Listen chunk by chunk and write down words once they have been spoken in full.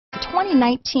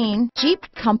2019 Jeep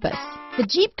Compass. The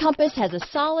Jeep Compass has a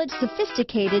solid,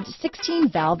 sophisticated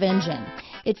 16-valve engine.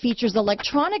 It features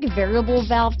electronic variable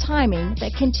valve timing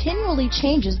that continually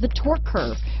changes the torque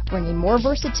curve, bringing more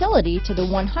versatility to the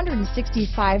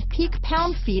 165 peak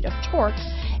pound-feet of torque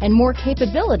and more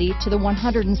capability to the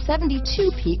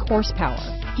 172 peak horsepower.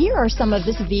 Here are some of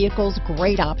this vehicle's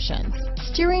great options: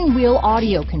 steering wheel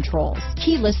audio controls,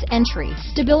 keyless entry,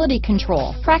 stability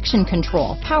control, traction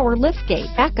control, power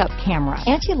liftgate, backup camera,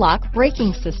 anti-lock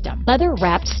braking system,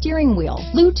 leather-wrapped steering wheel,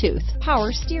 Bluetooth,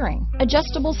 power steering,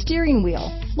 adjustable steering wheel,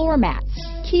 floor mats,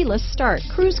 keyless start,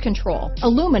 cruise control,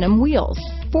 aluminum wheels,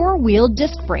 four-wheel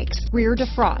disc brakes, rear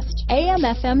defrost,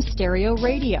 AM/FM stereo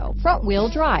radio, front-wheel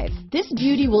drive. This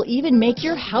beauty will even make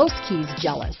your house keys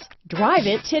jealous. Drive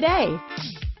it today.